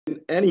In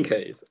any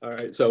case, all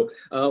right, so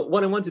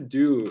what I want to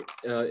do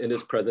in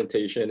this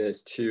presentation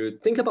is to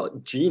think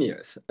about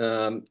genius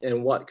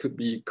and what could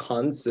be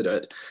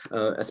considered,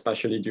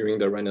 especially during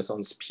the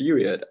Renaissance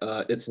period,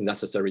 its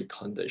necessary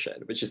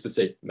condition, which is to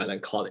say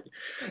melancholy.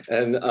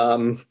 And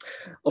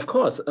of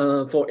course,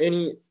 for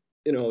any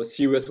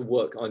serious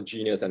work on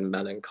genius and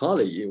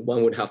melancholy,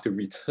 one would have to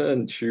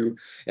return to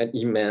an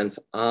immense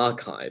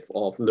archive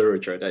of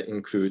literature that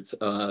includes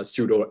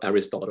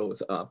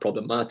pseudo-Aristotle's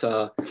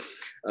Problemata,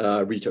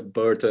 Richard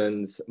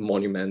Burton's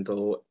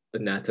monumental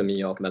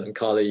Anatomy of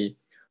Melancholy,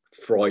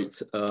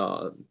 Freud's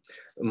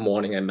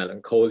Mourning and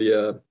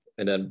Melancholia,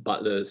 and then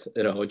Butler's,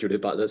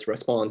 Judith Butler's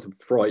response,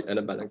 Freud and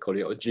the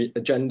Melancholy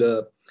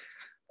Agenda,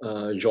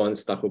 Jean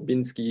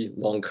Stachobinski,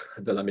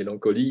 L'Encre de la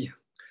Mélancolie,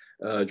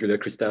 Julia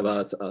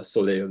Kristeva's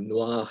Soleil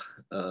Noir,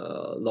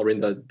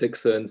 Lorinda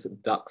Dixon's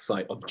Dark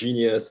Side of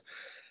Genius,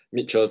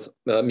 Mitchell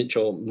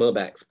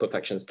Murbach's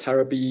Perfection's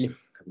Therapy,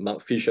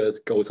 Mark Fisher's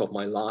Ghost of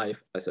My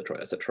Life, etc.,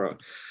 etc.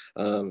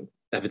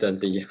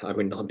 Evidently, I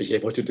will not be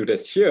able to do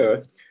this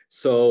here.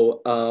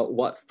 So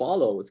what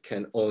follows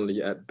can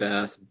only at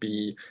best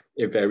be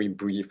a very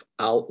brief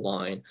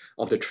outline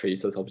of the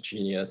traces of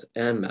genius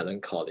and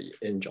melancholy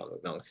in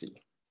Jean-Luc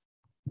Nancy.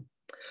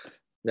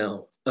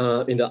 Now,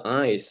 in the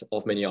eyes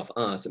of many of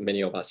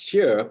us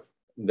here,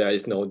 there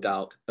is no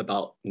doubt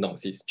about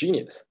Nancy's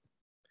genius.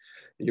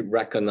 You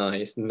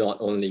recognize not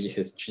only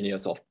his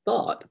genius of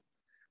thought,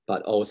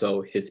 but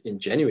also his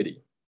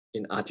ingenuity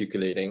in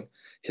articulating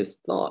his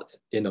thoughts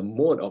in a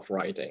mode of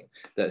writing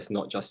that is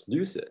not just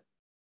lucid,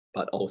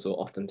 but also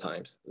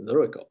oftentimes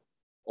lyrical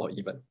or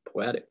even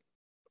poetic.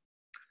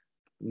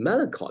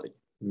 Melancholy,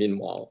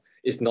 meanwhile,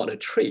 is not a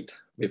trait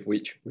with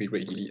which we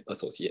readily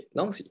associate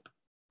Nancy.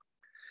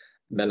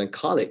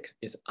 Melancholic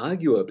is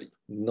arguably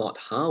not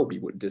how we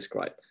would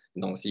describe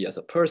Nancy as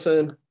a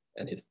person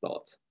and his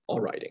thoughts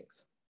or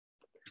writings.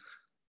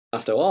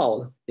 After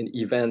all, in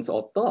events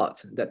or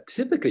thoughts that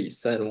typically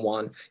send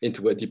one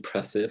into a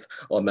depressive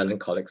or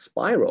melancholic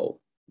spiral,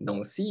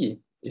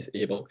 Nancy is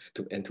able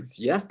to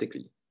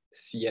enthusiastically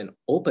see an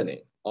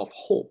opening of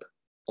hope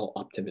or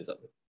optimism,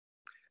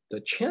 the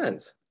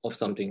chance of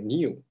something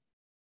new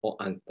or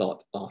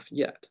unthought of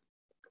yet.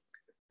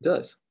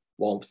 Thus,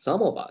 while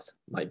some of us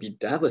might be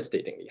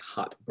devastatingly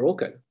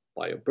heartbroken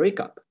by a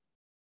breakup,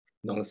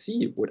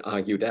 Nancy would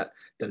argue that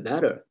the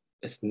latter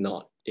is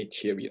not a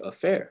teary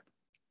affair.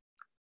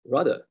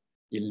 Rather,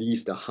 it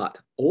leaves the heart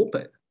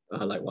open,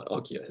 like what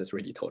Okia has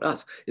already told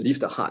us. It leaves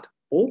the heart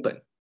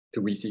open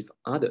to receive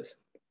others,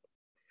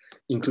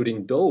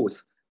 including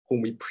those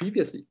whom we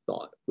previously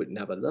thought would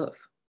never love,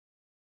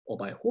 or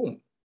by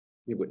whom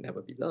we would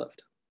never be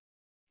loved.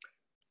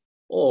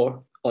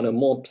 Or on a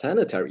more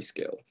planetary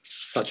scale,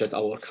 such as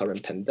our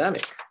current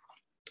pandemic,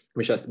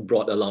 which has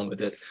brought along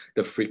with it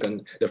the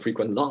frequent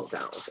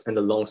lockdowns and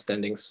the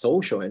long-standing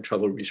social and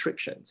travel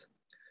restrictions.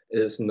 It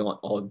is not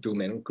all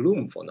doom and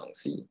gloom for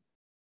Nancy.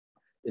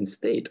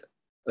 Instead,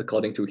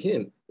 according to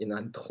him, in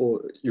Antro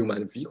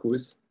Human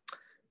Vicus,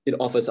 it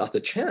offers us the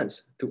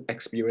chance to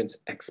experience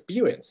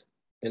experience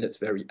in its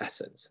very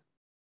essence.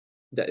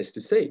 That is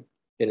to say,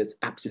 in its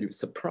absolute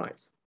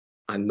surprise,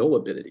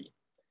 unknowability,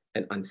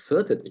 and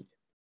uncertainty,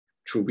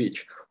 through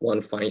which one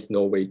finds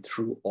no way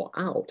through or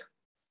out,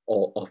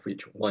 or of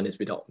which one is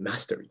without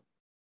mastery.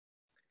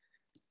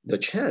 The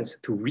chance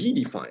to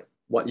redefine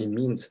what it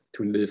means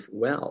to live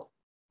well,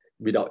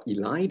 without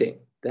eliding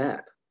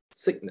death,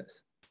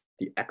 sickness,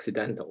 the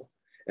accidental,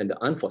 and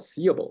the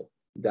unforeseeable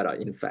that are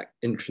in fact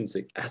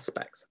intrinsic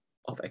aspects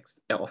of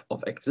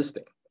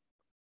existing.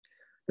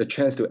 The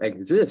chance to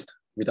exist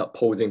without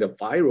posing the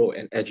viral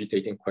and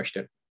agitating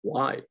question,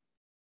 why?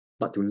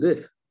 But to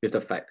live with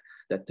the fact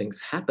that things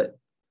happen,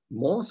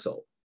 more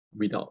so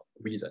without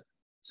reason,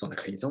 sans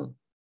raison,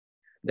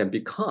 than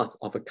because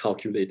of a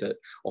calculated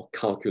or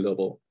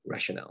calculable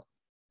rationale,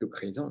 de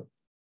raison.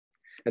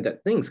 And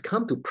that things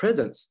come to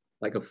presence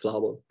like a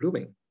flower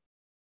blooming,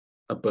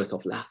 a burst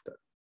of laughter,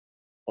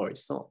 or a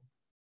song.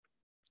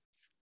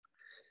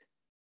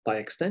 By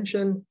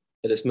extension,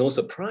 it is no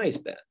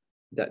surprise then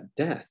that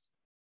death,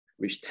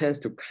 which tends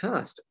to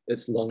cast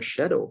its long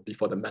shadow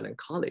before the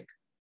melancholic,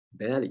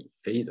 barely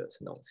phases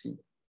Nancy.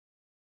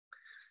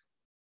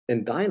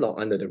 In Dialogue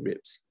Under the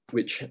Ribs,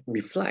 which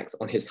reflects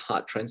on his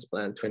heart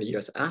transplant 20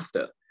 years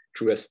after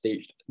through a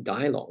staged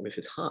dialogue with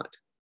his heart,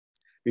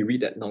 we read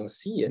that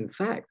Nancy, in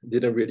fact,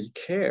 didn't really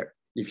care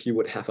if he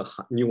would have a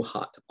new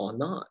heart or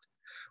not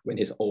when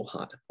his old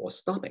heart was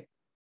stopping.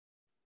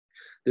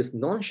 This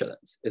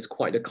nonchalance is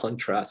quite a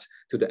contrast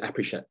to the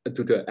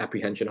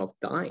apprehension of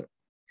dying,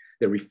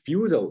 the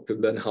refusal to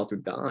learn how to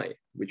die,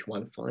 which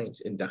one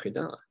finds in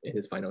Derrida in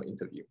his final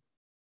interview.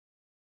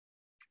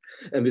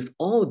 And with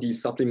all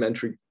these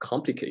supplementary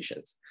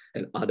complications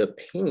and other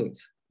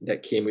pains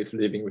that came with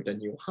living with a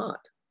new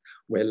heart,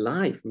 where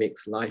life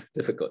makes life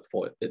difficult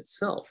for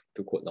itself,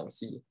 to quote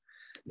Nancy,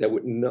 there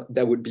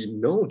would be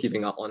no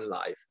giving up on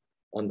life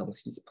on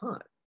Nancy's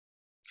part.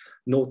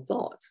 No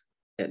thoughts,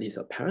 at least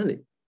apparently,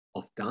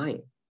 of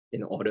dying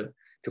in order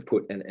to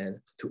put an end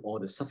to all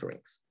the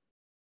sufferings.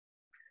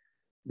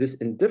 This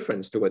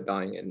indifference toward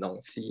dying in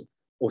Nancy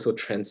also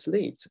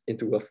translates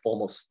into a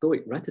form of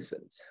stoic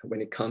reticence when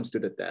it comes to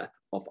the death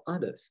of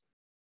others.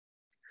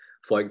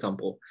 For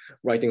example,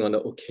 writing on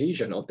the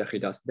occasion of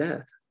Derrida's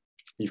death,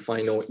 we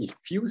find no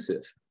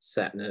effusive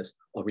sadness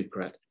or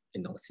regret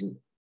in Nancy.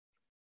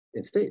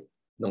 Instead,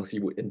 Nancy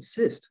would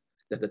insist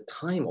that the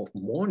time of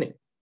mourning,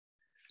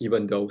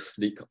 even though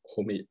sleek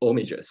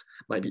homages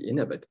might be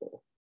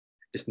inevitable,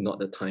 is not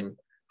the time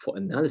for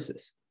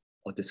analysis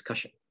or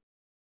discussion.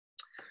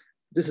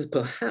 This is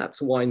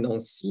perhaps why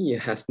Nancy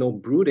has no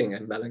brooding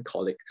and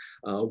melancholic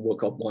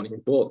work of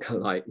mourning book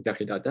like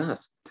Derrida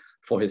does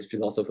for his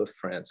philosopher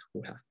friends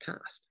who have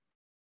passed.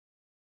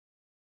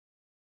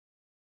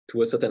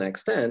 To a certain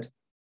extent,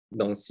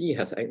 Nancy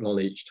has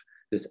acknowledged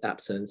this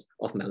absence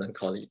of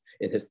melancholy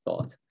in his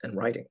thoughts and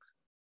writings.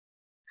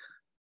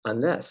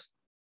 Unless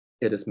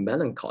it is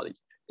melancholy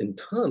in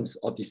terms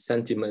of the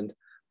sentiment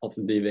of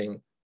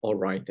living or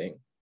writing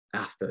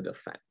after the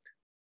fact,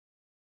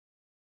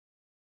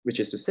 which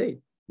is to say,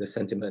 the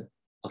sentiment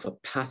of a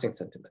passing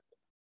sentiment,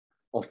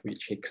 of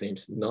which he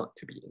claims not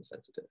to be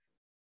insensitive.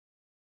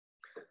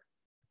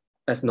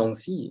 As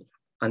Nancy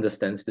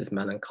understands this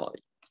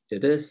melancholy,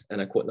 it is,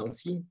 and I quote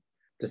Nancy,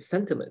 the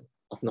sentiment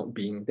of not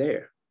being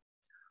there,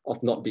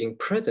 of not being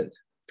present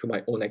to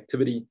my own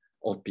activity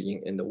of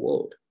being in the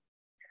world,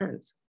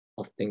 hence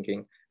of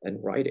thinking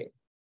and writing,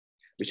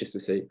 which is to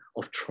say,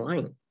 of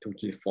trying to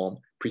give form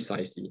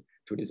precisely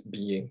to this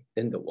being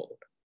in the world.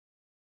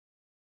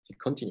 He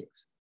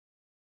continues,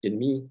 in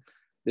me,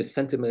 this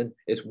sentiment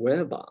is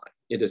whereby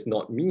it is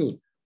not me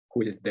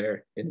who is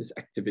there in this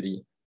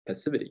activity,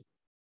 passivity,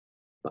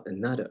 but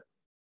another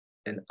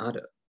and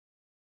other,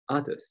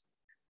 others,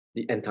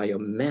 the entire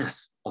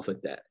mass of a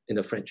dead, in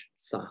the French,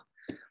 ça,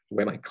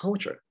 where my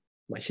culture,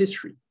 my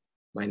history,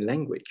 my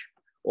language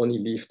only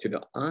leave to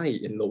the I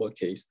in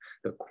lowercase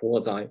the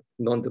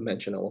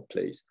quasi-non-dimensional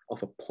place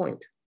of a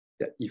point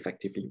that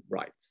effectively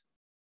writes,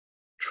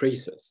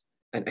 traces,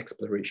 and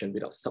exploration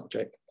without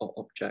subject or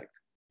object,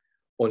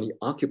 only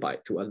occupied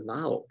to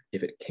allow,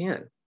 if it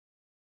can,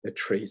 the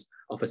trace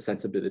of a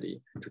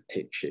sensibility to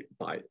take shape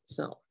by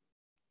itself,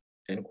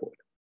 end quote.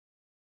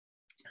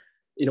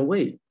 In a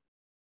way,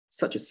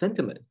 such a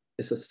sentiment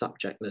is a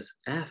subjectless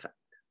affect,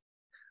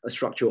 a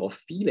structure of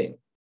feeling,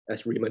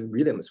 as Raymond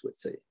Williams would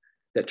say,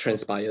 that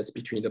transpires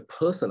between the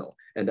personal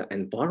and the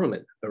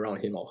environment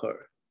around him or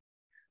her,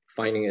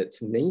 finding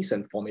its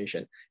nascent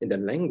formation in the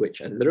language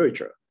and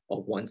literature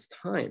of one's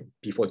time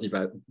before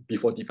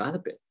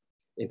developing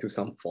into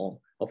some form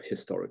of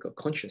historical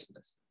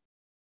consciousness.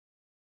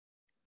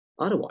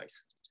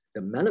 Otherwise,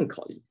 the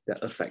melancholy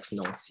that affects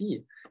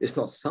Nancy is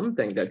not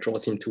something that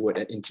draws him toward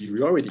an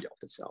interiority of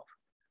the self,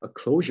 a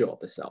closure of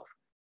the self,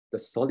 the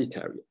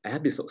solitary,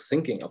 abyssal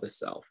sinking of the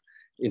self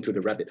into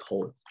the rabbit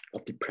hole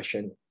of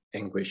depression,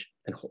 anguish,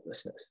 and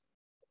hopelessness.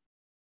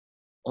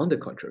 On the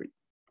contrary,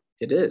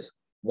 it is,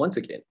 once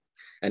again,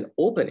 an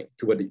opening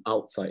toward the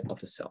outside of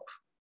the self,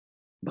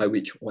 by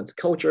which one's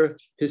culture,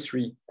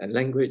 history, and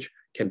language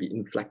can be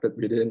inflected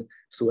within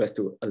so as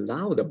to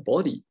allow the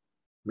body,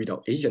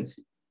 without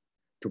agency,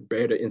 to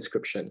bear the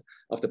inscription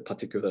of the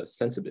particular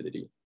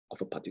sensibility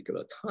of a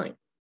particular time.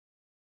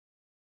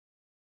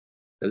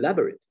 The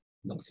labyrinth,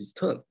 Nancy's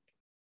term,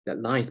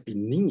 that lies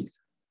beneath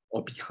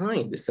or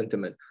behind the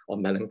sentiment of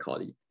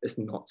melancholy is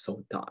not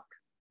so dark,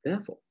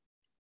 therefore,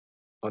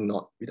 or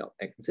not without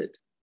exit.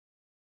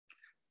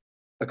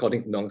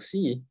 According to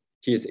Nancy,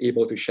 he is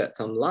able to shed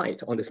some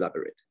light on this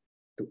labyrinth,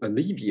 to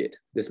alleviate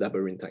this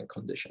labyrinthine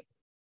condition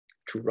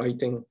through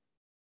writing,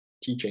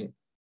 teaching,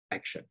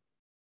 action.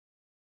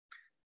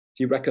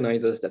 He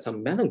recognizes that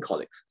some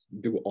melancholics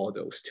do all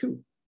those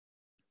too.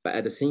 But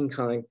at the same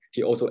time,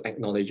 he also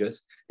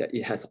acknowledges that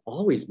it has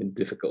always been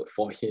difficult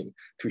for him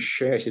to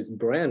share his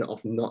brand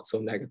of not so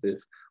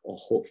negative or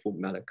hopeful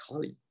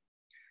melancholy,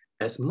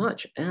 as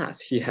much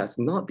as he has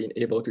not been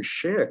able to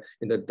share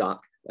in the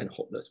dark and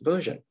hopeless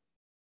version.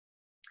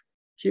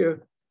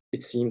 Here,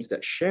 it seems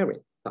that sharing,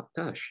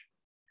 partage,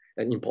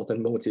 an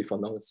important motive for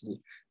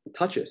Nancy,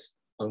 touches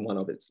on one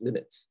of its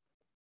limits.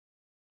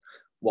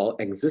 While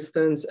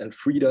existence and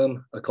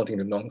freedom, according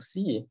to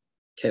Nancy,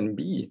 can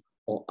be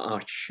or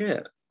are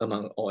shared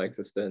among all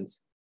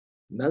existence,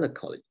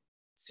 melancholy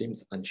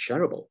seems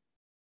unshareable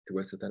to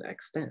a certain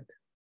extent.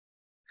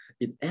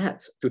 It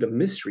adds to the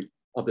mystery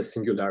of the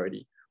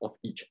singularity of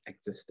each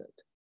existent,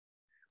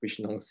 which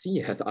Nancy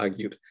has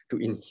argued to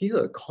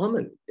inhere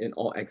common in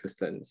all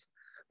existence,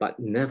 but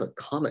never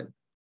common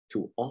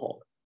to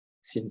all,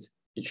 since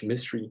each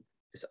mystery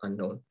is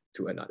unknown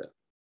to another.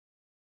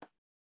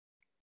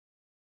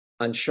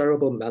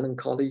 Unshareable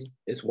melancholy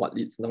is what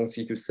leads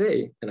Nancy to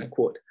say, and I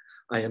quote,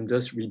 "I am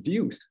thus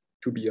reduced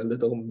to be a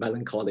little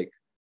melancholic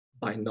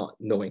by not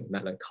knowing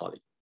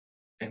melancholy,"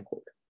 end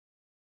quote.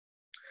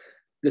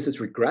 This is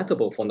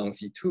regrettable for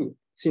Nancy too,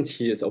 since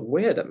he is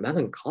aware that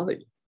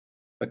melancholy,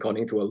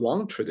 according to a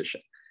long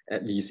tradition,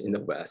 at least in the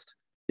West,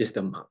 is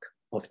the mark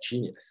of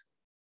genius.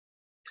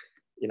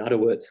 In other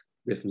words,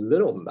 with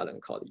little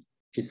melancholy,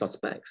 he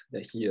suspects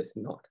that he is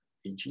not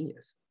a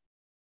genius.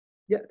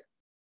 Yet,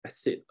 As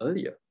said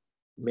earlier,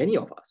 many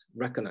of us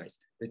recognize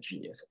the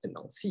genius in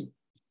Nancy.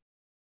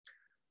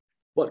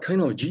 What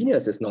kind of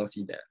genius is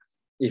Nancy then,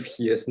 if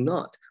he is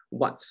not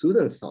what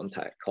Susan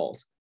Sontag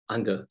calls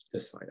under the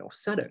sign of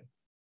Saturn?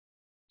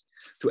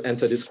 To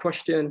answer this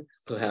question,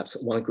 perhaps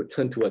one could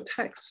turn to a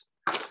text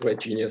where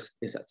genius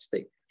is at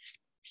stake.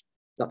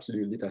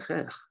 L'Absolu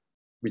littéraire,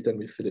 written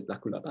with Philippe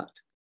Lacoue-Labat.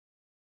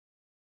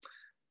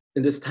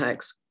 In this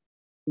text,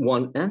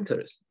 one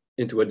enters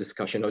into a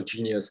discussion of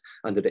genius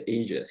under the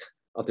aegis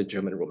of the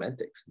German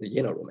Romantics, the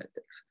Jena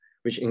Romantics,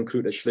 which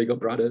include the Schlegel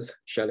brothers,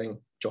 Schelling,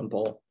 John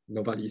Paul,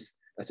 Novalis,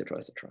 etc.,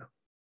 etc.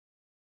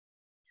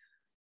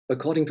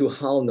 According to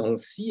how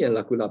Nancy and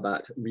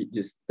Lacoue-Labat read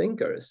these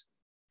thinkers,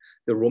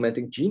 the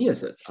romantic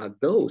geniuses are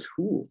those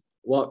who,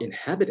 while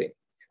inhabiting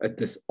a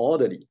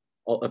disorderly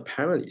or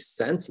apparently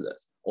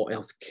senseless or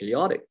else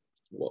chaotic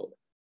world,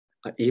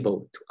 are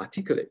able to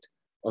articulate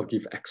or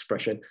give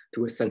expression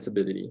to a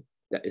sensibility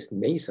that is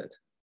nascent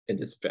in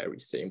this very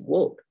same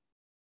world.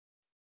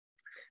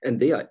 And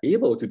they are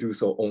able to do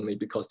so only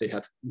because they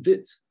have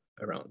wits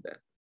around them.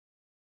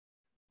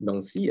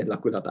 Nancy and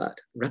Lacoue-Labat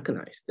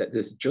recognize that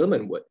this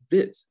German word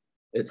wits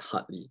is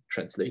hardly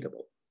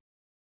translatable.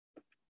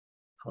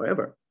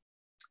 However,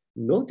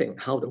 noting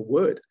how the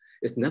word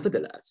is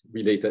nevertheless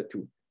related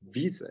to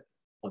Wissen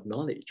or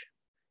knowledge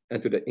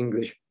and to the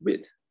English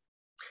wit,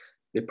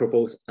 they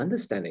propose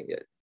understanding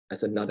it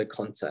as another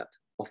concept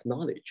of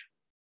knowledge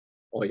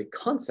or a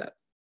concept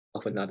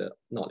of another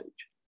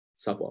knowledge,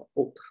 savoir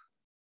autre.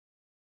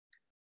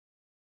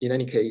 In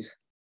any case,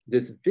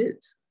 this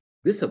wit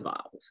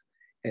disavows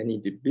any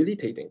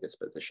debilitating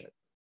disposition.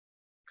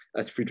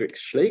 As Friedrich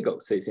Schlegel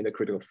says in the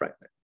Critical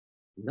Fragment,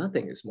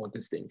 nothing is more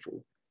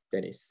disdainful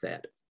than a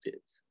sad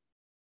wit.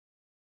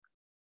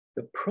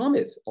 The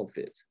promise of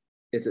wit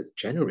is its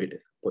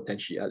generative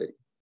potentiality.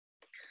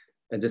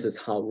 And this is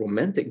how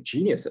romantic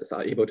geniuses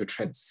are able to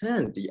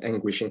transcend the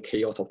anguishing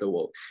chaos of the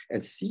world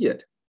and see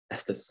it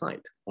as the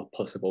site of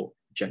possible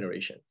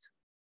generations,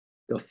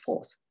 the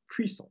force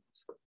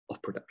puissance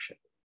of production.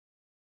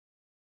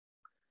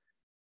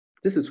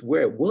 This is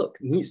where work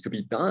needs to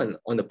be done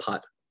on the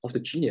part of the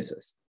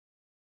geniuses.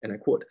 And I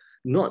quote,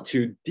 not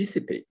to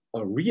dissipate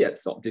or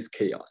reabsorb this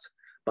chaos,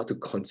 but to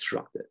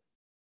construct it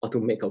or to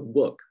make a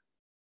work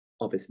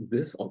of its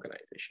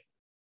disorganization,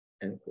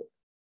 end quote.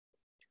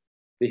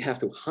 They have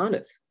to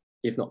harness,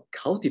 if not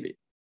cultivate,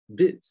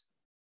 wits,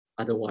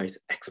 otherwise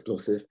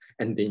explosive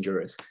and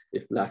dangerous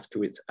if left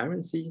to its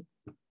errancy,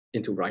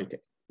 into writing.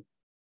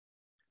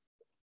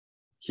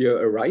 Here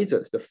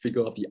arises the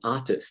figure of the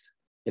artist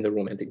in the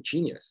romantic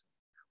genius,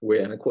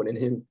 where, and I quote,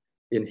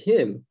 in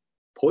him,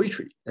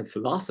 poetry and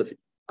philosophy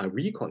are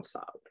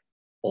reconciled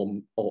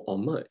or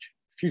merge,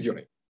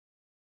 fusionate,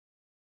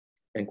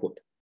 end quote.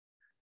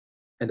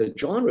 And the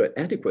genre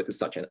adequate to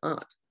such an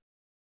art,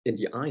 in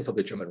the eyes of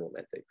the German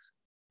Romantics,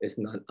 is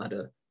none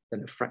other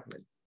than a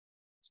fragment.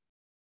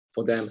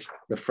 For them,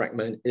 the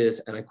fragment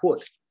is, and I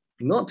quote,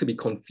 not to be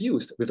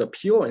confused with a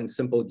pure and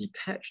simple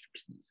detached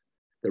piece,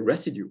 the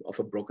residue of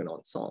a broken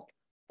ensemble,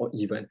 or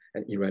even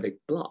an erratic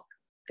block,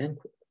 end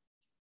quote.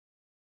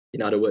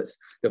 In other words,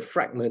 the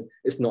fragment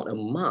is not a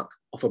mark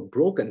of a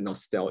broken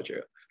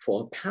nostalgia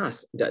for a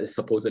past that is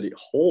supposedly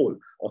whole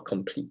or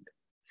complete,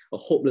 a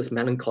hopeless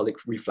melancholic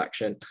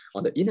reflection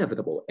on the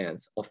inevitable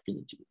ends of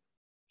finitude.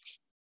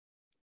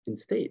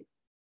 Instead,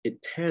 it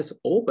tears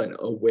open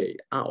a way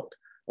out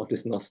of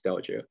this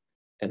nostalgia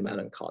and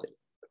melancholy,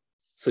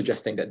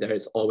 suggesting that there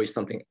is always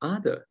something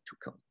other to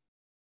come,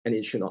 and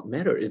it should not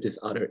matter if this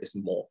other is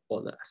more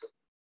or less.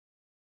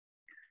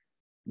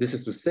 This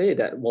is to say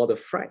that while the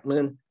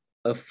fragment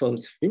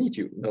affirms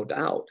finitude, no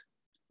doubt,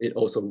 it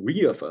also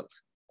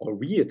reaffirms or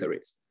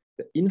reiterates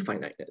the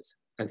infiniteness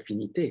and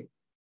finité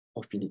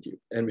of finitude.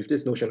 And with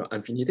this notion of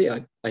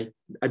infinité,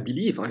 I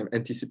believe I'm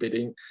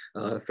anticipating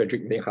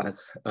Frédéric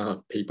Nérat's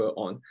paper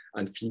on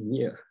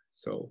infinir.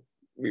 So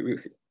we will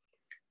see.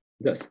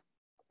 Thus,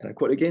 and I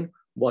quote again,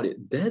 while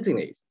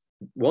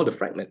the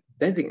fragment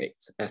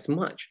designates as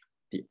much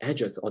the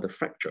edges or the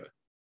fracture,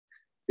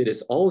 it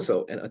is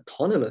also an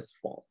autonomous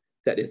form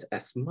that is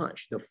as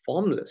much the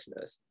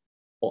formlessness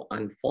or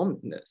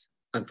unformedness,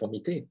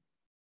 informité,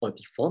 or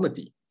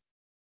deformity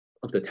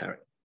of the terrain.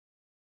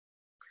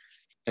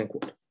 End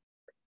quote.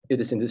 It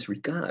is in this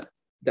regard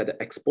that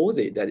the expose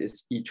that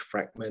is each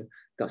fragment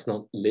does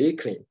not lay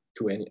claim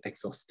to any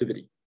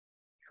exhaustivity,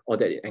 or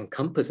that it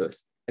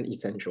encompasses an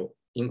essential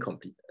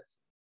incompleteness.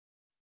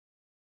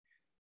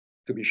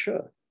 To be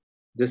sure,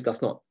 this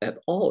does not at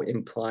all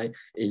imply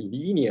a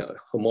linear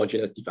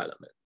homogeneous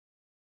development,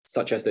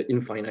 such as the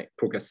infinite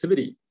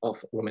progressivity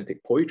of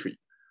romantic poetry,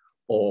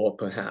 or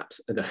perhaps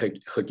the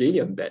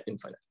Hegelian bad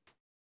infinite,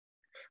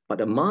 but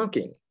the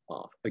marking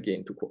of,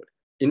 again to quote,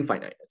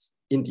 infiniteness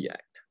in the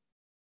act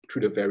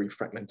through the very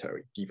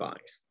fragmentary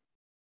device.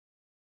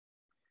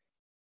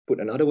 Put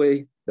another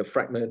way, the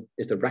fragment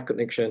is the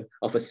recognition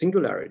of a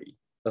singularity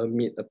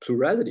amid a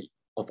plurality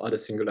of other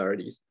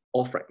singularities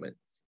or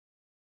fragments.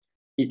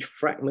 Each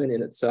fragment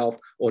in itself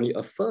only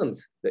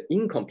affirms the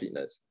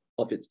incompleteness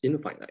of its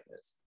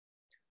infiniteness,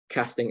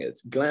 casting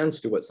its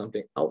glance towards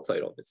something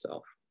outside of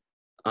itself,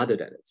 other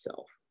than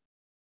itself.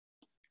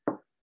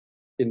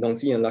 In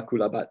Nancy and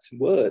Lacoulabat's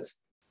words,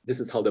 this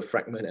is how the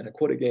fragment, and I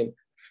quote again,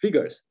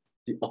 figures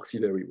the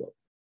auxiliary work,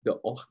 the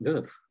hors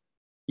d'oeuvre,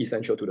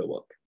 essential to the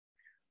work,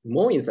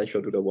 more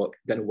essential to the work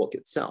than the work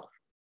itself.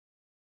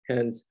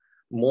 Hence,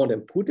 more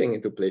than putting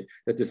into play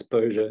the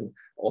dispersion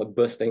or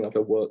bursting of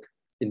the work,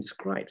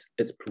 inscribes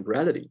its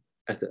plurality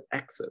as the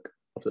excerpt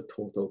of the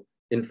total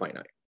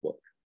infinite work.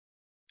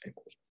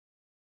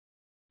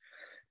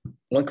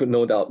 One could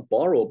no doubt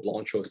borrow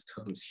Blanchot's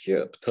term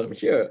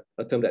here,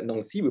 a term that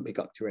Nancy will pick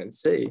up to and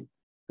say,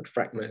 the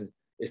fragment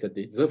is the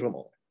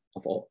désœuvrement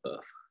of all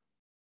earth,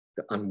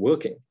 the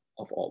unworking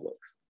of all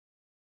works,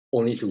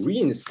 only to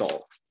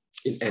reinstall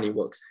in any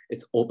work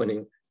its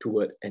opening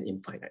toward an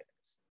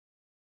infiniteness.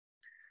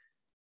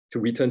 To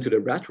return to the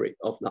rhetoric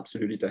of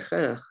l'absolu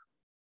littéraire,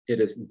 it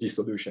is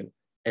dissolution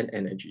and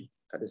energy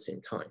at the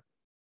same time,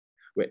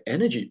 where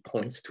energy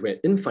points to an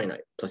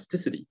infinite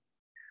plasticity,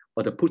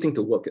 or the putting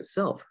to work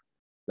itself,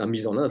 la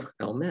mise en œuvre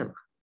elle-même,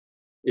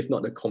 if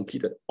not the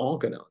completed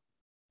organon,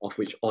 of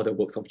which all the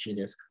works of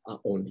genius are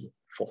only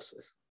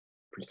forces,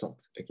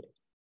 puissance again.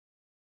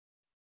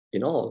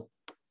 In all,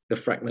 the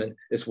fragment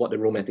is what the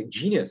romantic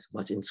genius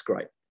must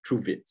inscribe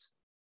through Witz.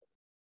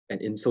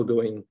 And in so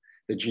doing,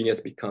 the genius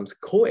becomes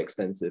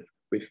coextensive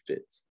with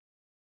Witz,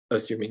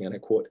 assuming, and I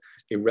quote,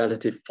 a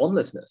relative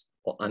formlessness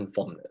or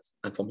unformness,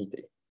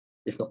 informité,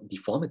 if not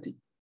deformity,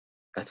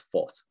 as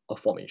force or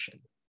formation.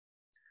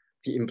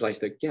 He implies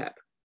the gap,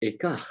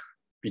 écart,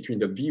 between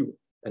the view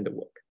and the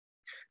work,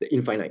 the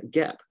infinite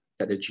gap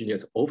that the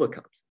genius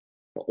overcomes,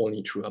 but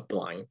only through a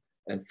blind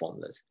and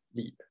formless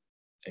leap,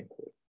 end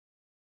quote.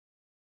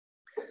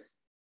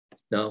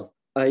 Now,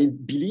 I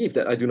believe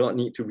that I do not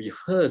need to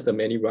rehearse the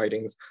many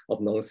writings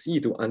of Nancy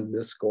to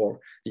underscore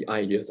the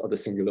ideas of the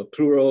singular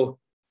plural,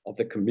 of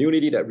the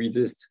community that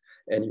resists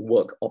any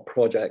work or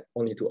project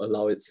only to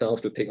allow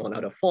itself to take on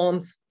other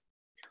forms,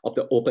 of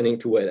the opening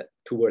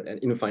toward an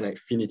infinite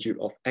finitude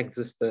of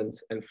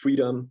existence and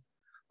freedom,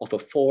 of a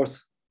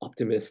force,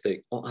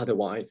 optimistic or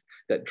otherwise,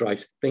 that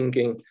drives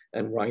thinking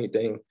and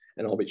writing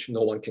and of which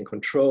no one can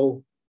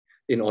control,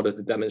 in order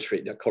to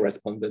demonstrate their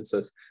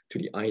correspondences to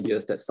the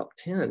ideas that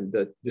subtend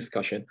the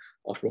discussion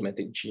of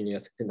romantic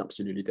genius in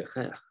l'absolu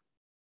littéraire.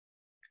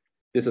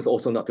 This is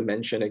also not to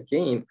mention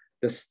again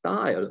the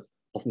style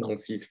of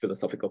Nancy's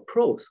philosophical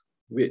prose,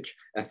 which,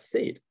 as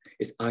said,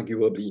 is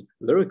arguably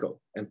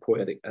lyrical and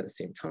poetic at the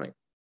same time,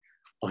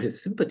 or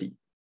his sympathy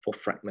for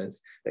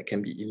fragments that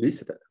can be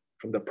elicited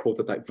from the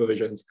prototype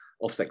versions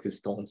of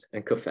S'existence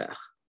and Que faire.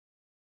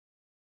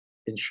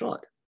 In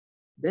short,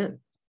 then,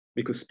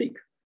 we could speak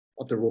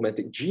of the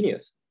romantic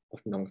genius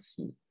of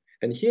Nancy.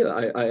 And here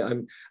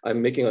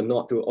I'm making a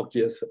nod to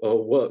Occhia's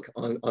work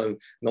on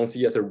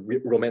Nancy as a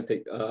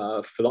romantic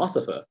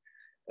philosopher,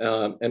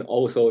 and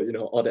also, you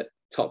know, all that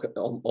talk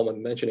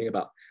I'm mentioning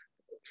about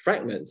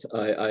fragments.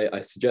 I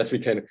suggest we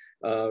can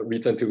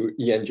return to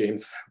Ian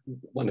James'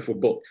 wonderful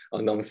book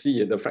on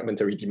Nancy and the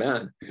fragmentary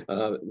demand,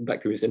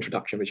 back to his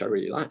introduction, which I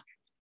really like.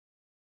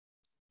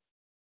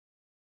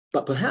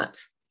 But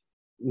perhaps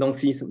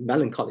Nancy's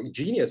melancholic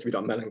genius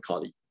without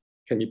melancholy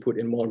can be put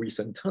in more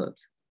recent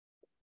terms.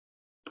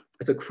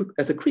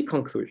 As a quick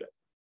conclusion,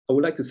 I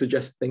would like to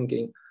suggest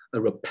thinking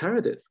a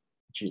reparative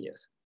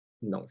genius,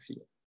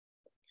 Nancy.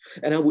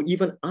 And I would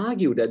even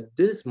argue that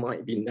this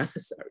might be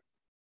necessary,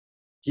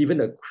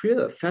 given a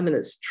queer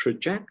feminist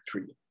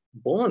trajectory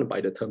born by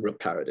the term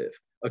reparative,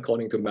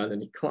 according to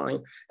Melanie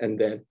Klein and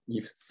then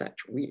Yves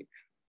Sedgwick.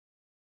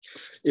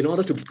 In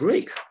order to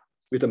break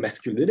with the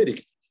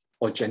masculinity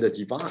or gender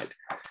divide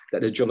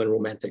that the German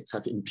romantics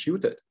have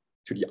imputed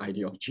to the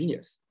idea of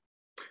genius,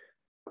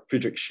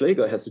 Friedrich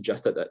Schlegel has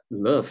suggested that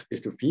love is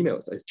to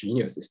females as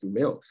genius is to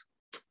males.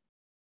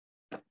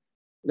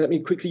 Let me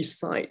quickly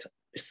cite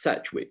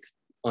Sedgwick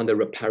on the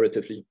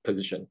reparatively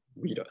positioned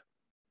reader.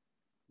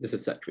 This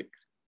is Sedgwick.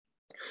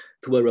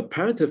 To a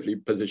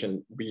reparatively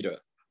positioned reader,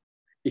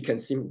 it can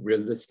seem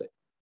realistic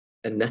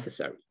and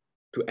necessary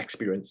to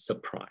experience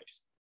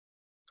surprise.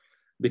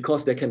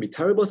 Because there can be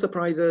terrible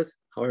surprises,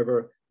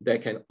 however, there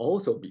can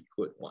also be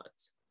good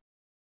ones.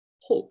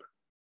 Hope,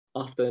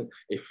 often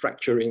a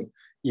fracturing,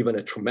 even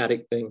a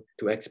traumatic thing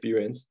to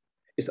experience,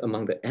 is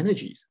among the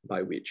energies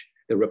by which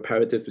the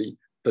reparatively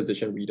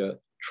positioned reader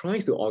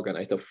tries to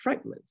organize the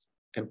fragments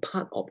and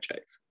part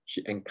objects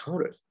she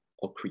encounters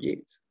or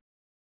creates.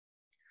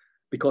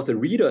 Because the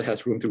reader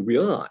has room to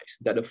realize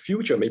that the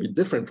future may be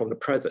different from the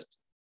present,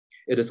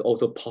 it is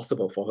also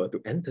possible for her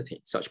to entertain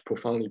such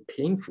profoundly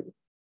painful,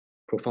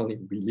 profoundly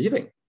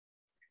relieving,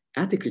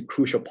 ethically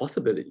crucial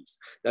possibilities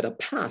that a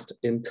past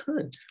in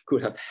turn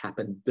could have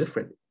happened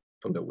differently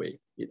from the way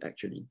it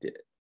actually did,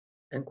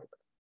 end quote.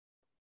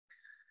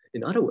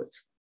 In other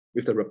words,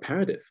 with the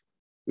reparative,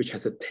 which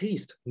has a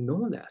taste no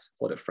less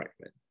for the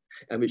fragment,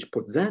 and which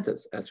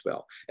possesses as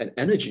well an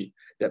energy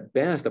that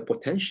bears the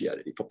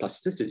potentiality for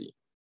plasticity,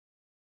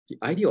 the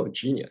idea of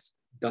genius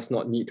does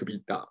not need to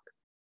be dark,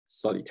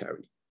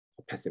 solitary,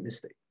 or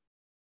pessimistic,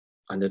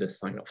 under the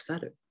sign of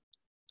Saturn,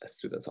 as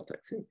students of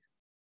techniques.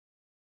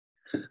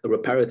 A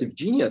reparative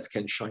genius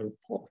can shine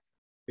forth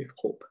with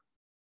hope,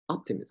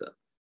 optimism,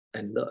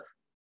 and love.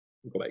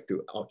 Go back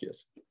to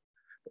Alkia's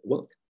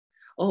work,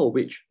 all of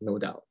which, no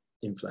doubt,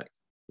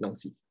 influence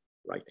Nancy's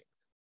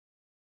writings.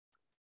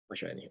 I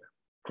shall end here.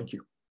 Thank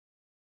you.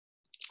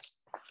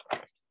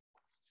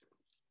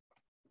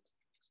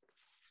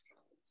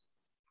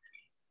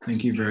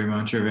 Thank you very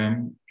much,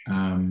 Irving.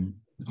 I'll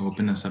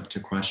open this up to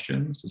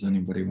questions. Does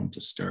anybody want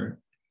to start?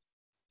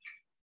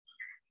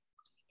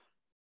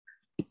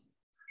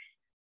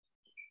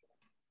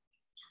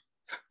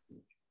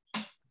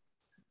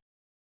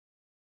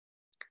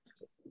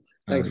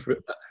 Thanks for,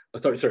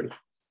 sorry.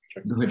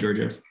 Go ahead,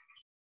 Georgios.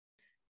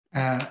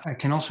 I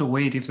can also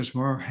wait if there's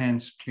more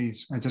hands,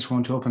 please. I just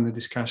want to open the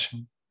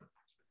discussion.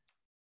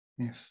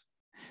 Yes.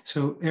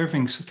 So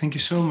Irving, so thank you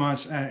so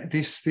much.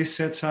 This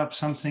sets up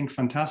something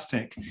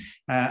fantastic.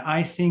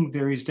 I think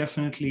there is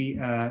definitely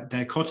a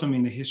dichotomy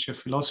in the history of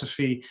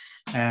philosophy.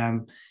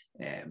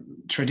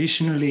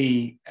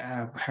 Traditionally,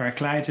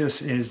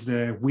 Heraclitus is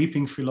the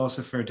weeping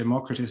philosopher,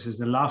 Democritus is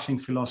the laughing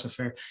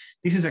philosopher.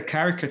 This is a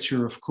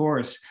caricature, of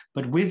course,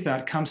 but with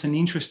that comes an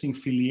interesting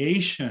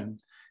filiation,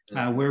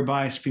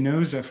 whereby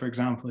Spinoza, for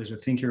example, is a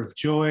thinker of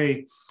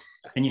joy.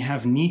 And you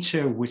have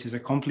Nietzsche, which is a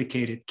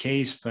complicated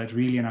case, but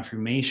really an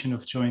affirmation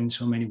of joy in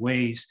so many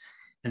ways.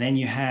 And then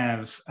you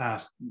have,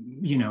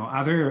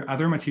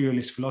 other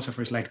materialist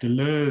philosophers like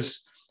Deleuze,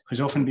 who's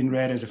often been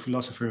read as a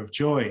philosopher of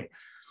joy.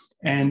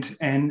 And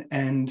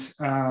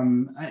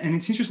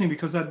it's interesting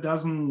because that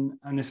doesn't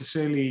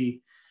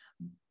necessarily.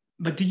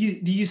 But do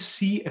you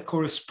see a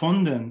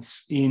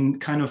correspondence in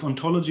kind of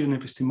ontology and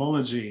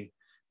epistemology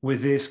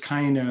with this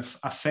kind of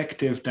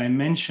affective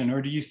dimension,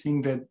 or do you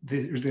think that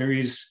there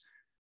is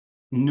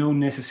no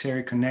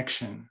necessary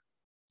connection?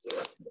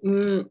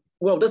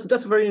 Well,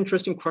 that's a very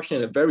interesting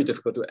question and very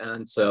difficult to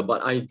answer,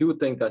 but I do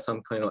think there's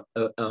some kind of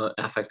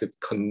affective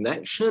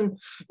connection,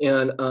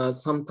 and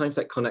sometimes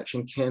that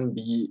connection can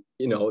be,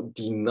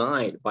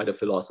 denied by the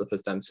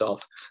philosophers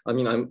themselves. I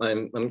mean,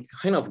 I'm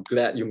kind of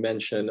glad you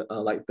mentioned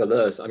like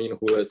Deleuze. I mean,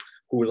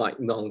 who like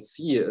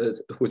Nancy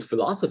whose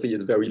philosophy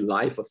is very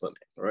life affirming,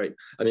 right?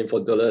 I mean, for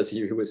Deleuze,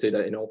 he would say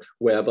that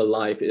wherever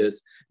life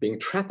is being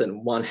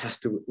threatened,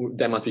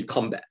 there must be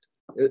combat.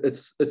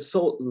 It's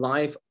so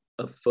life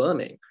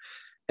affirming.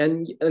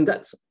 And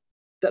that's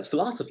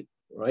philosophy,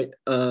 right?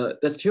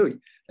 That's theory.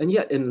 And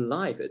yet in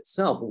life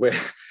itself, where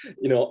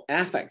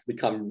affects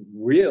become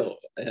real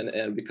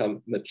and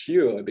become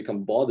material and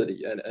become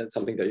bodily and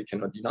something that you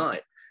cannot deny.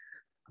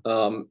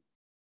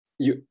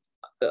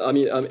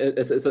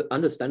 It's an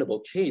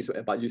understandable case,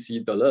 but you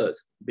see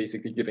Deleuze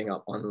basically giving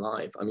up on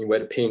life. I mean, where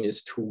the pain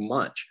is too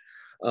much.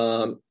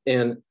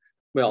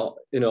 Well,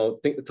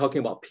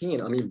 talking about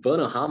pain, I mean,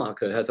 Werner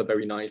Hamacher has a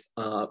very nice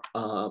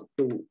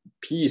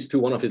piece to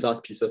one of his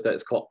last pieces that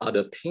is called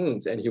Other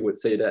Pains. And he would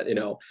say that,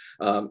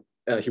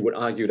 he would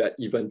argue that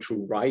even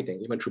through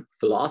writing, even through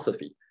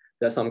philosophy,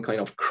 there's some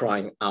kind of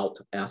crying out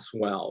as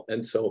well.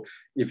 And so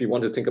if you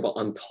want to think about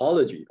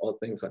ontology or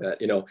things like that,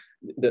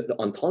 the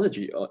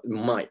ontology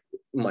might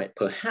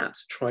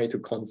perhaps try to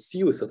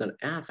conceal certain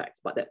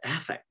affects, but that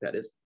affect that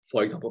is,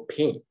 for example,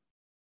 pain,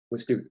 we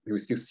still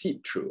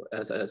seep through,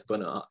 as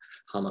Werner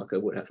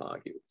Hamacher would have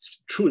argued,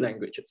 through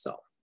language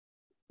itself.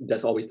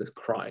 There's always this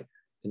cry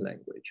in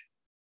language.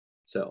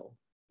 So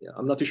yeah,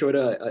 I'm not too sure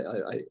whether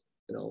I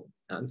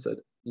answered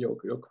your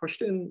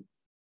question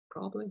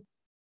properly.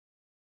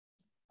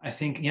 I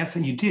think, yeah,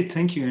 you did.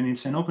 Thank you. And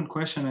it's an open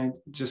question.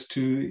 Just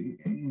to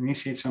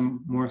initiate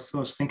some more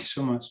thoughts. Thank you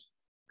so much.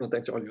 No,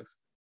 thanks, Julius.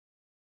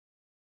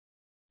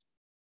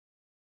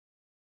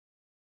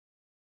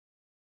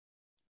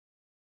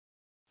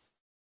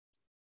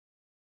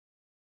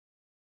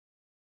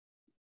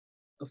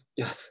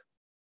 Yes.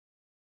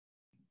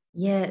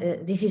 Yeah,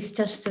 this is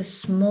just a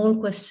small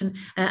question.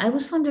 I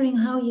was wondering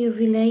how you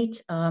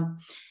relate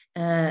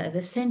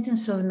the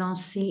sentence of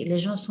Nancy, les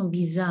gens sont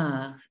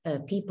bizarres,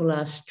 people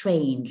are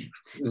strange,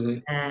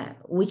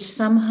 which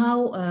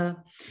somehow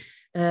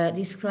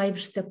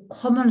describes the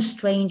common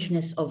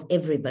strangeness of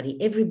everybody.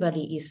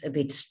 Everybody is a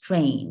bit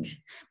strange,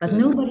 but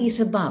nobody is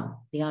above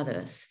the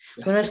others.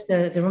 Yes. Whereas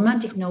the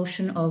romantic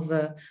notion of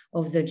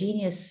the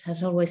genius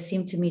has always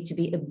seemed to me to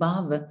be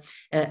above,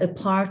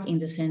 apart in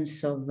the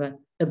sense of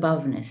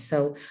aboveness.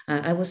 So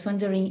I was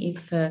wondering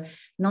if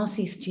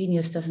Nancy's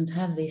genius doesn't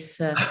have this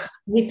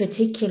very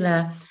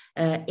particular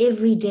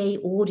everyday,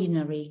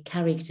 ordinary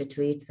character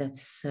to it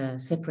that's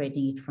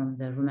separating it from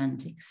the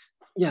romantics.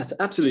 Yes,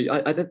 absolutely.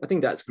 I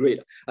think that's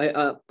great.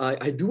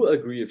 I do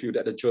agree with you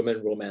that the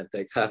German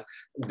romantics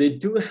they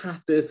do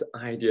have this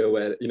idea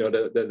where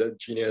the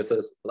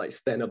geniuses like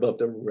stand above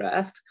the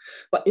rest.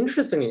 But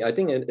interestingly, I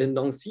think in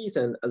Nancy's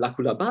and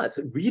Lacoulabat's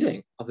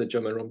reading of the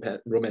German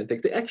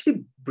romantics, they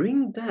actually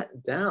bring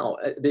that down.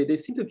 They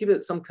seem to give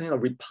it some kind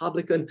of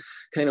Republican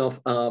kind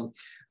of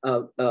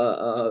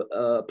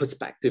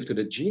perspective to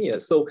the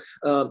genius. So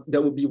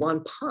there would be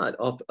one part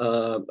of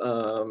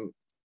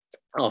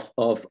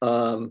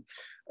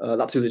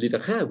l'absolu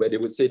littéraire, where they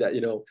would say that,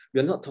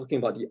 we're not talking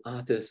about the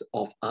artist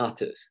of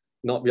artists,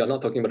 we are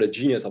not talking about the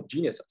genius of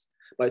geniuses,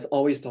 but it's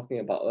always talking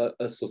about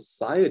a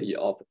society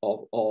or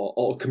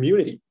a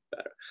community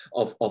better,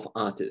 of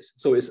artists.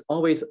 So it's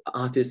always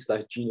artists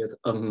like genius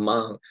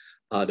among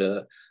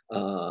other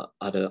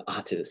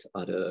artists,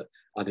 other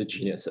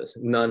geniuses.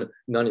 None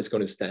is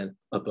going to stand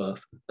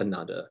above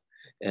another.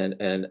 And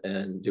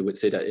they would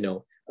say that,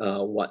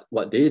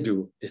 what they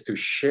do is to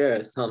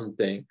share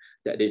something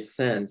that they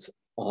sense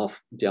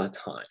of their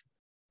time,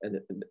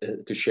 and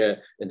to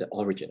share in the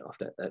origin of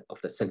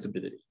that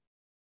sensibility.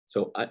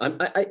 So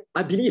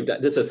I believe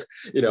that this is,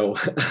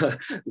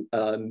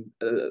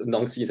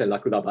 Nancy's and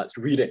Lacoulabat's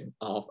reading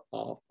of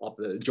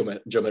the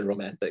German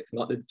Romantics,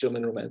 not the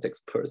German Romantics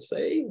per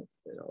se,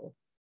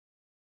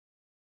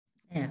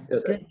 Yeah,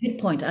 good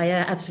point. I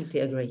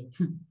absolutely agree.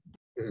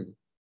 Mm.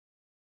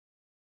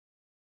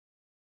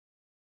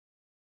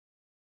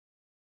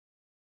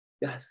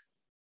 Yes.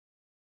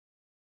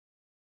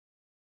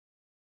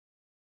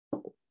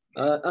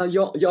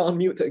 You're on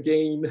mute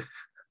again.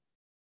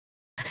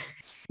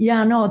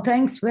 Yeah, no,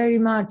 thanks very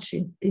much.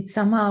 It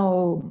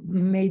somehow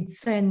made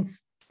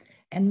sense.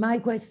 And my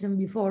question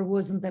before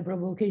wasn't a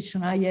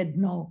provocation. I had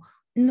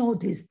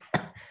noticed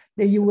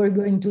that you were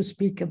going to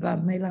speak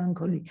about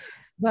melancholy.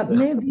 But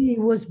maybe it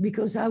was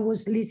because I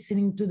was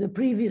listening to the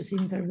previous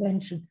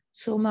intervention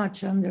so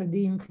much under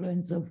the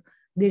influence of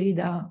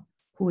Derrida,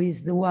 who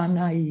is the one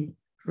I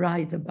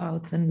write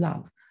about and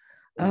love.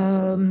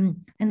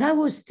 And I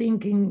was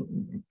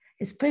thinking,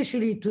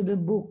 especially to the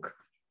book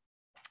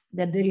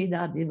that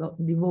Derrida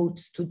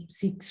devotes to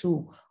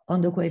Cixous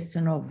on the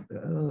question of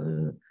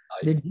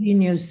the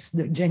genius,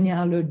 the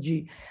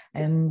genealogy,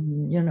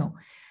 and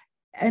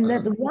and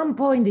at one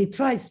point he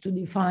tries to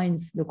define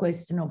the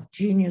question of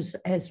genius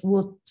as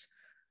what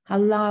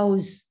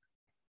allows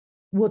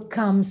what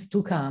comes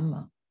to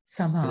come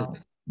somehow.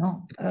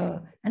 No,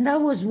 and I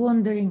was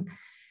wondering,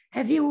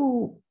 have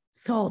you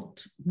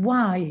thought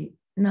why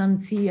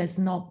Nancy has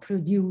not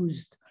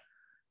produced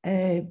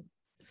a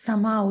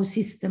somehow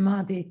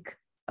systematic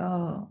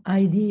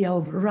idea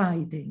of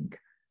writing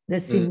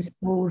that seems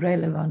so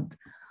relevant,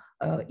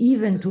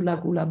 even to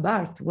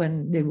Lacoulabat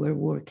when they were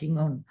working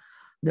on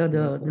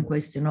the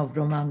question of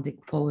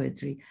romantic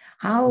poetry?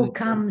 How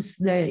comes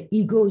that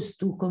he goes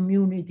to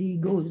community, he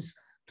goes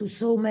to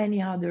so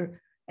many other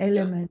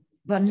elements,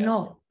 but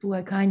not to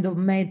a kind of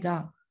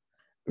meta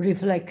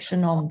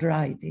reflection on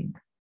writing?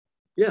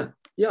 Yeah.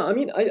 I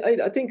mean,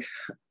 I think,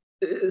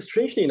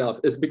 strangely enough,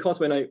 it's because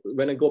when I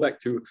go back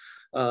to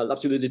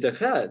l'absolu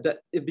littéraire, that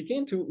it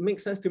began to make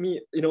sense to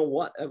me,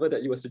 whatever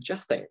that you were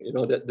suggesting,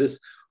 that this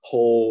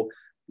whole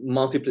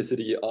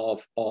multiplicity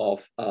of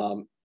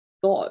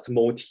thoughts,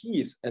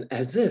 motifs, and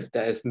as if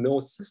there is no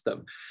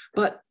system.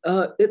 But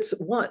it's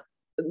what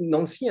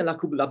Nancy and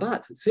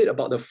Lacoulabat said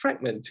about the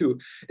fragment too.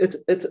 It's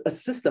a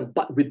system,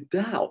 but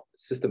without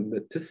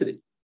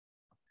systematicity.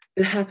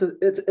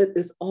 It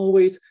is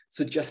always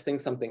suggesting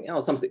something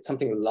else,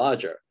 something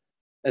larger.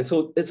 And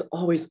so it's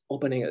always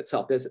opening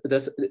itself.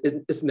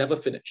 It's never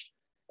finished,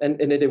 and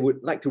they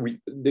would like to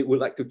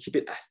keep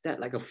it as that,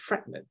 like a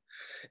fragment.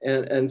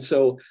 And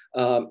so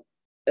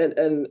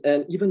and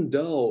even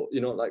though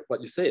like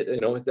what you said,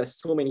 there's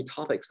so many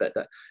topics that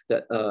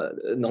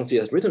Nancy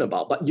has written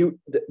about, but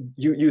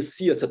you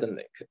see a certain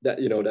link that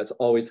there's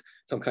always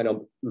some kind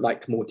of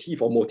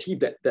leitmotif or motif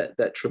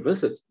that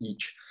traverses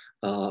each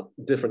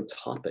different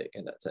topic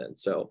in that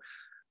sense. So.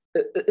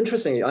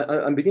 Interestingly,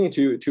 I'm beginning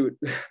to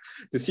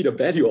see the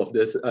value of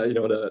this,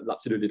 the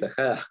l'absolu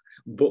littéraire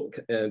book,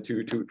 and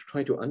to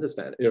try to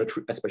understand,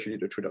 especially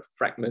through the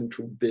fragment,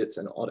 through bits,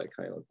 and all that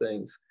kind of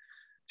things,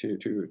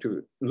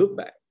 to look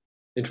back.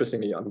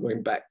 Interestingly, I'm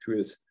going back to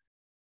his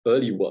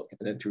early work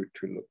and then to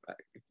look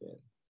back again.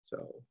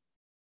 So,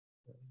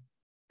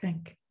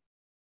 thank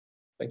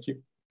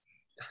you.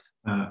 Yes.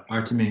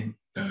 Artemi,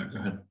 go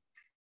ahead.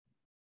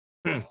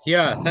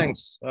 Yeah,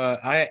 thanks.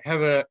 I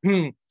have a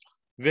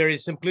very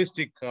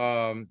simplistic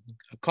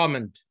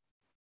comment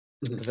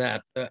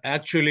that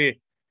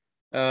actually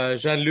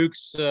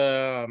Jean-Luc's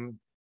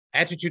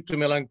attitude to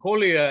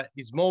melancholia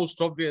is most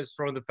obvious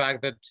from the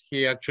fact that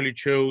he actually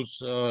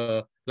chose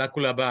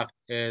Lacoulabat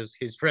as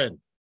his friend.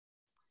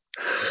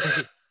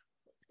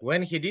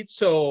 When he did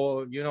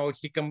so,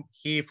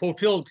 he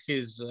fulfilled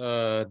his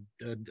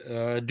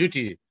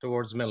duty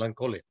towards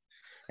melancholy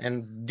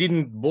and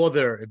didn't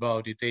bother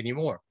about it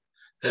anymore.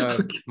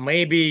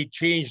 Maybe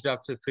changed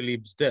after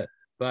Philippe's death.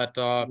 But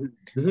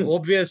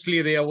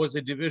obviously there was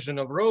a division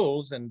of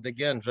roles, and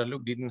again,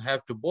 Jean-Luc didn't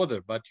have to bother.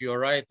 But you're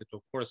right that,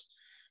 of course,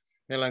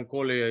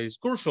 melancholia is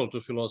crucial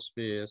to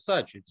philosophy as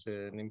such. It's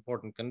an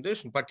important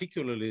condition,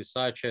 particularly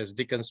such as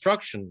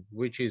deconstruction,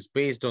 which is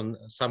based on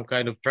some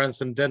kind of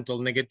transcendental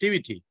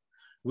negativity,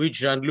 which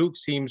Jean-Luc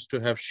seems to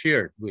have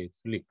shared with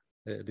Philippe,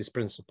 this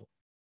principle.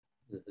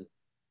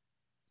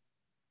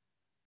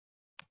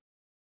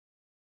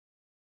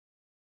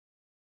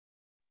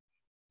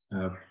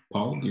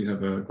 Paul, do you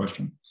have a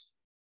question?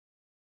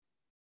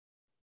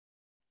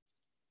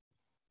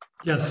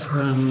 Yes.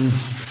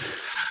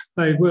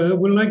 I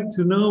would like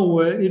to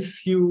know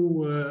if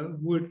you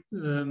would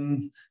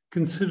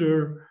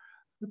consider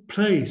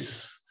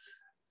place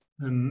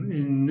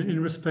in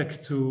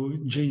respect to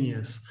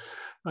genius.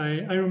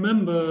 I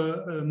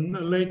remember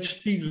late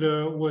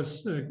Stiegler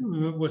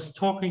was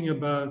talking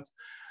about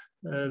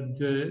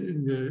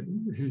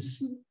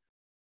his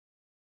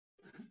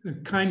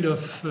kind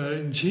of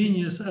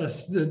genius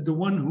as the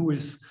one who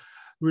is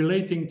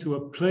relating to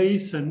a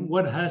place and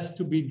what has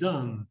to be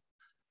done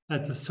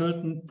at a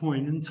certain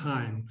point in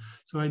time.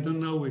 So I don't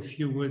know if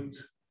you would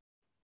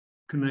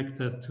connect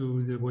that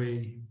to the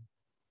way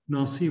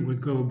Nancy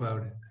would go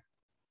about it.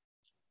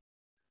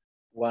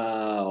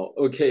 Wow.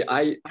 Okay.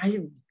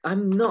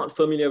 I'm not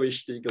familiar with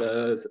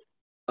Stiegler's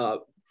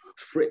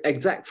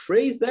exact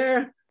phrase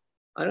there.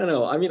 I don't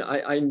know. I mean,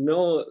 I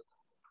know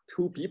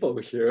two people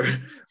here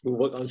who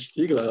work on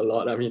Stiegler a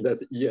lot. I mean,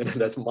 that's Ian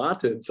and that's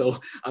Martin. So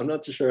I'm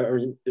not too sure. I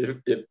mean,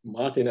 if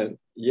Martin and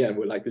Ian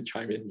would like to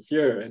chime in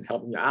here and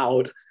help me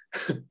out.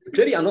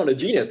 Clearly, I'm not a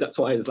genius. That's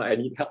why it's like I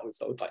need help.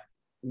 So it's like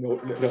no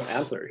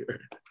answer here.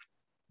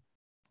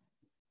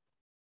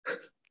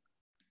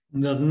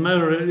 Doesn't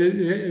matter.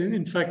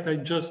 In fact, I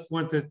just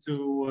wanted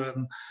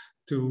to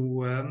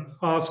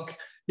ask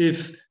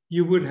if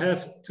you would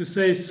have to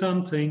say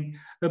something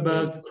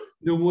about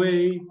the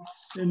way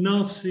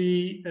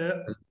Nancy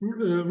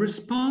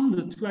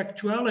responded to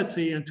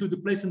actuality and to the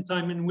place and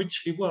time in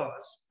which he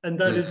was. And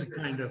that is a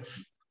kind of...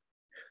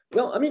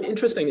 Well, I mean,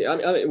 interestingly,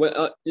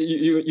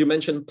 you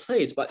mentioned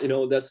place, but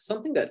there's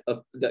something that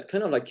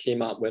kind of like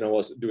came up when I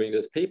was doing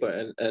this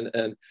paper,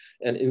 and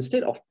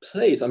instead of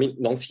place, I mean,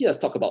 Nancy has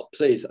talked about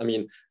place. I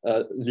mean,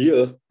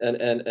 Lieu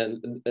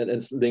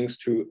and links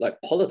to like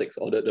politics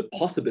or the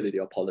possibility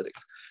of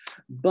politics.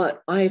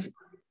 But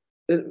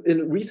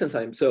in recent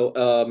times, so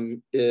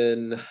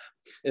in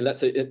let's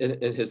say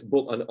in his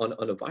book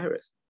on a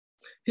virus,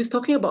 he's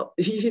talking about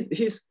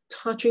he's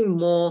touching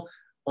more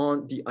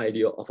on the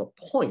idea of a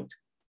point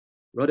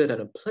rather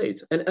than a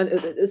place, and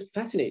it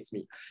fascinates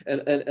me,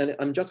 and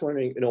I'm just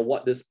wondering,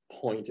 what this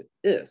point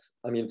is.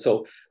 I mean,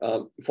 so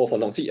for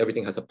Nancy,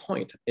 everything has a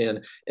point,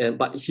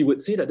 but he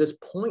would say that this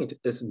point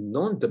is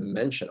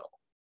non-dimensional,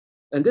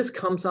 and this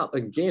comes up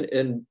again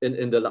in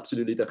the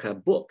L'Absolu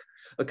Littéraire book,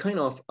 a kind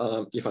of,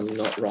 if I'm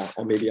not wrong,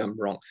 or maybe I'm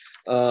wrong.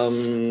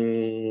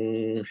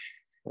 Hang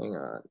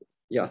on.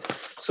 Yes.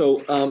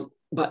 So,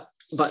 but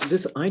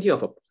this idea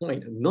of a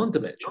point,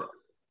 non-dimensional.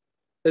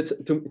 It's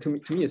to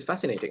me it's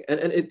fascinating, and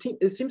it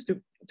seems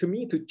to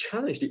me to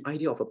challenge the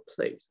idea of a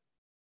place,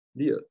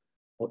 lieu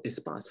or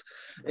espace,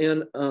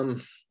 and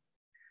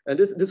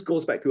this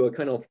goes back to a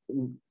kind of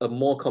a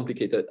more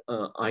complicated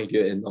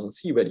idea in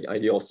Nancy, where the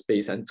idea of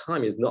space and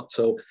time is not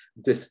so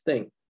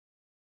distinct,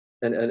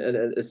 and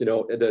it's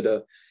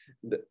the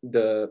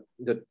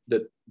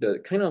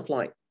kind of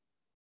like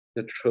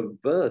the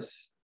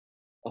traverse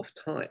of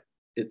time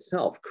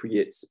itself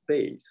creates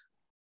space,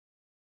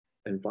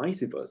 and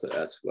vice versa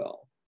as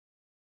well.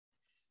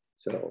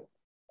 So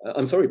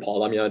I'm sorry,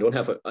 Paul. I mean, I don't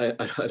have I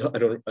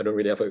don't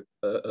really have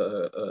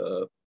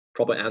a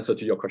proper answer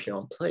to your question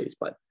on place,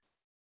 but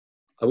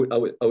I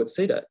would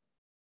say that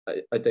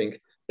I think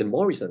in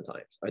more recent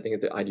times, I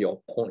think the idea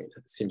of point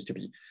seems to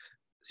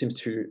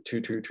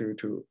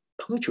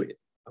punctuate,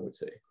 I would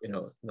say,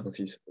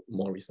 Nancy's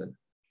more recent,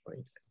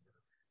 right?